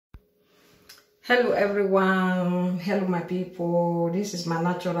Hello everyone, hello my people. This is my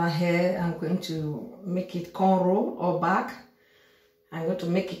natural hair. I'm going to make it cornrow all back. I'm going to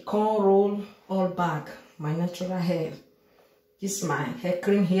make it cornrow all back, my natural hair. This is my hair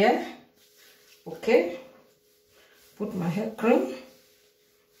cream here. Okay, put my hair cream.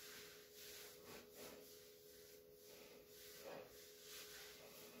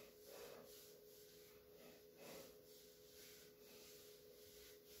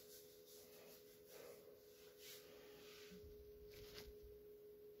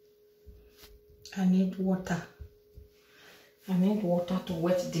 I need water. I need water to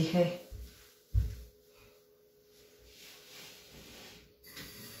wet the hair.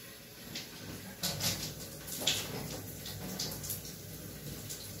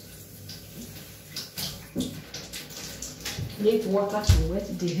 Need water to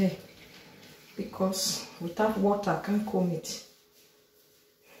wet the hair because without water I can't comb it.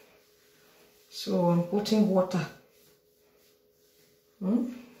 So I'm putting water.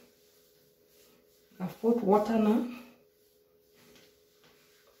 I've put water now.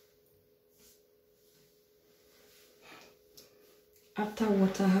 After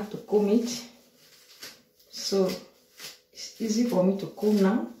water I have to comb it. So it's easy for me to comb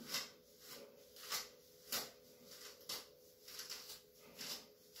now.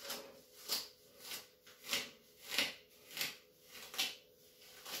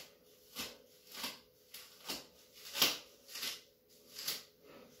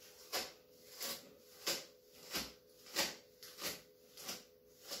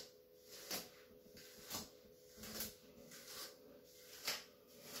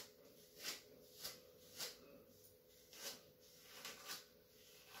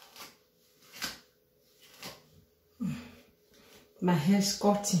 My hair is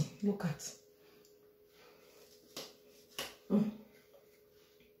cutting. Look at.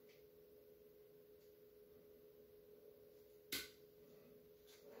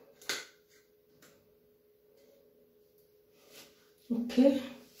 Okay.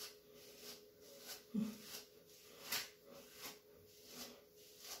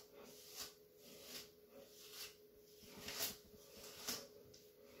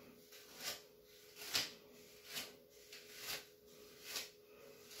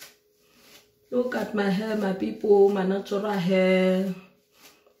 Look at my hair, my people, my natural hair.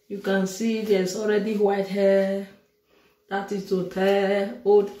 You can see there's already white hair. That is to tell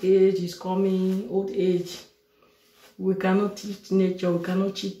old age is coming, old age. We cannot teach nature, we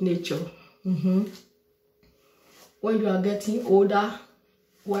cannot cheat nature. When you are getting older,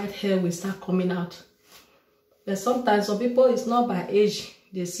 white hair will start coming out. But sometimes some people, it's not by age,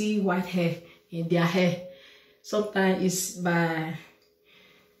 they see white hair in their hair. Sometimes it's by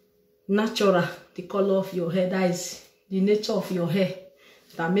natural, the color of your hair, that is the nature of your hair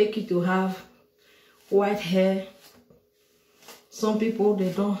that make you to have white hair. Some people,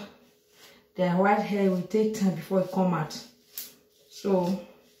 they don't, their white hair will take time before it come out. So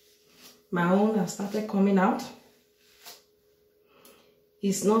my own has started coming out.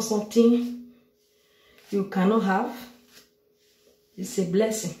 It's not something you cannot have. It's a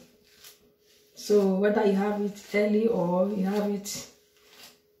blessing. So whether you have it early or you have it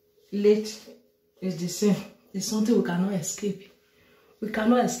late, is the same. It's something we cannot escape. We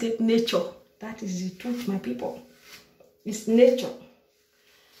cannot escape nature. That is the truth, my people. It's nature.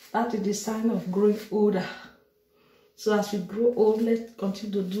 That is the sign of growing older. So as we grow old, let's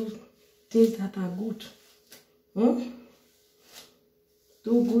continue to do things that are good.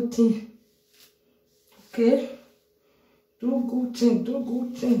 Do good things. Okay? Do good things. Do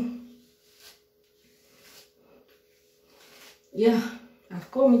good things. Yeah. I've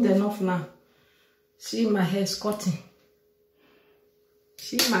combed it enough now. See, my hair is cutting.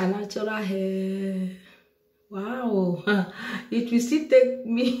 See my natural hair. Wow. It will still take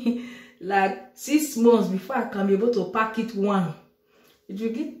me like 6 months before I can be able to pack it one. It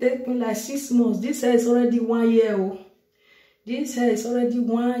will take me like 6 months. This hair is already 1 year. Oh. This hair is already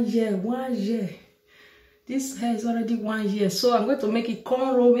 1 year. 1 year. This hair is already 1 year. So I'm going to make it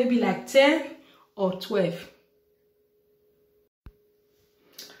cornrow maybe like 10 or 12.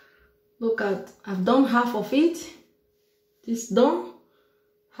 Look at, I've done half of it. This done.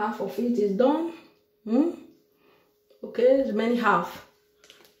 Half of it is done. Okay, the remaining half.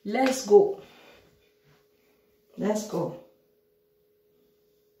 Let's go. Let's go.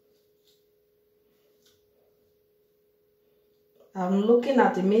 I'm looking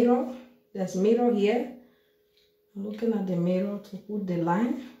at the mirror. There's a mirror here. I'm looking at the mirror to put the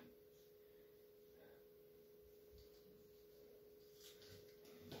line.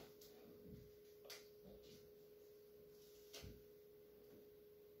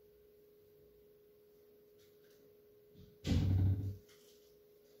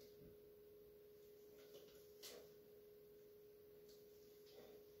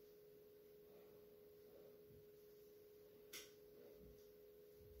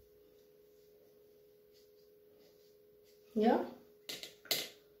 Yeah,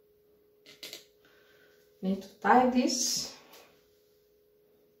 need to tie this.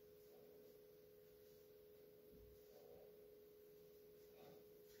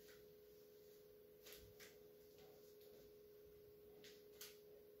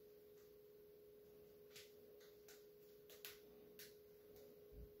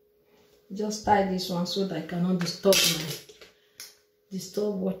 Just tie this one so that I cannot disturb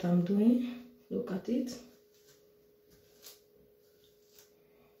what I'm doing. Look at it.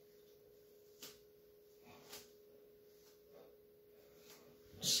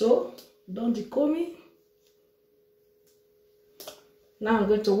 So, done the combing. Now I'm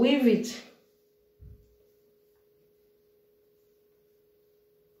going to weave it.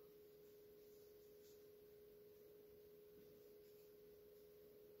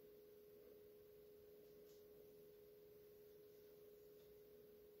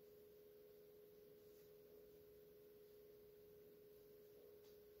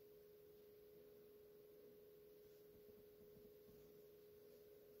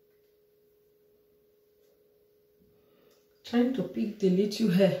 Trying to pick the little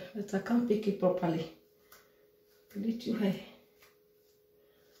hair, but I can't pick it properly. The little hair.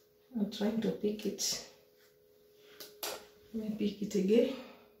 I'm trying to pick it. Let me pick it again.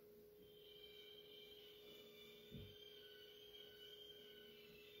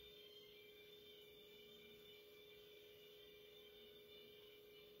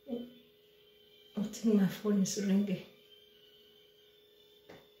 I think my phone is ringing.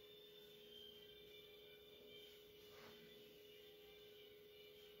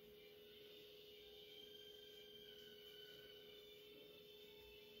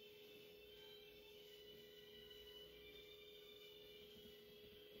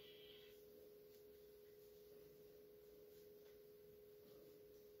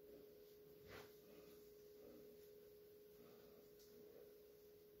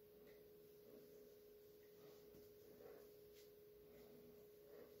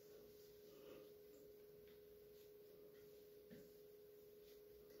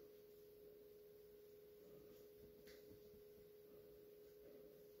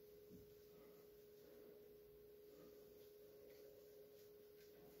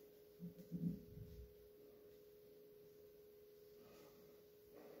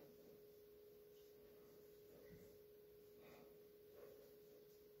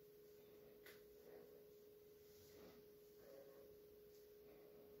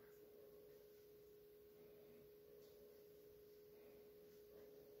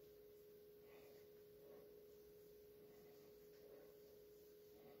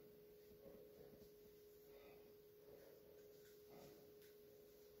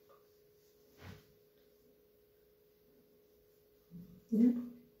 Yeah.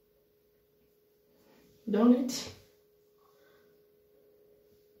 Done it.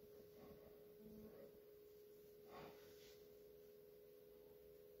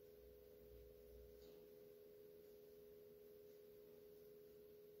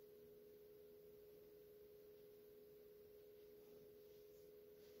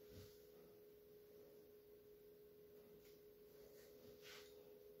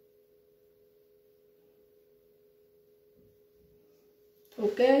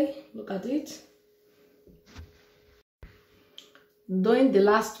 Okay, look at it. Doing the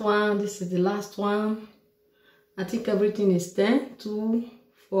last one. This is the last one. I think everything is 10. 2,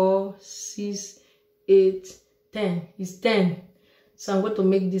 4, 6, 8, 10. It's 10. So I'm going to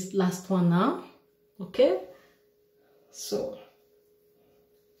make this last one now. Okay. So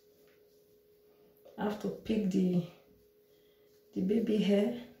I have to pick the baby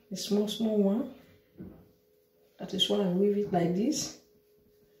hair, the small one. That is why I weave it like this.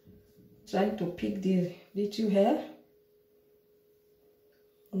 Trying to pick the little hair.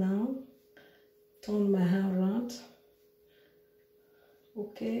 Now turn my hair around.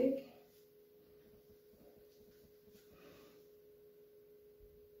 Okay.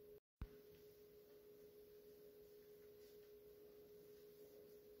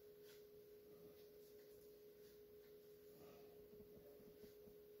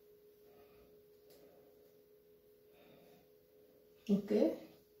 Okay,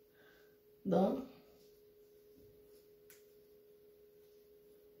 done.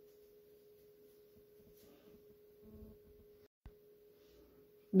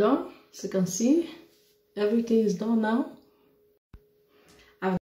 Done. As you can see, everything is done now.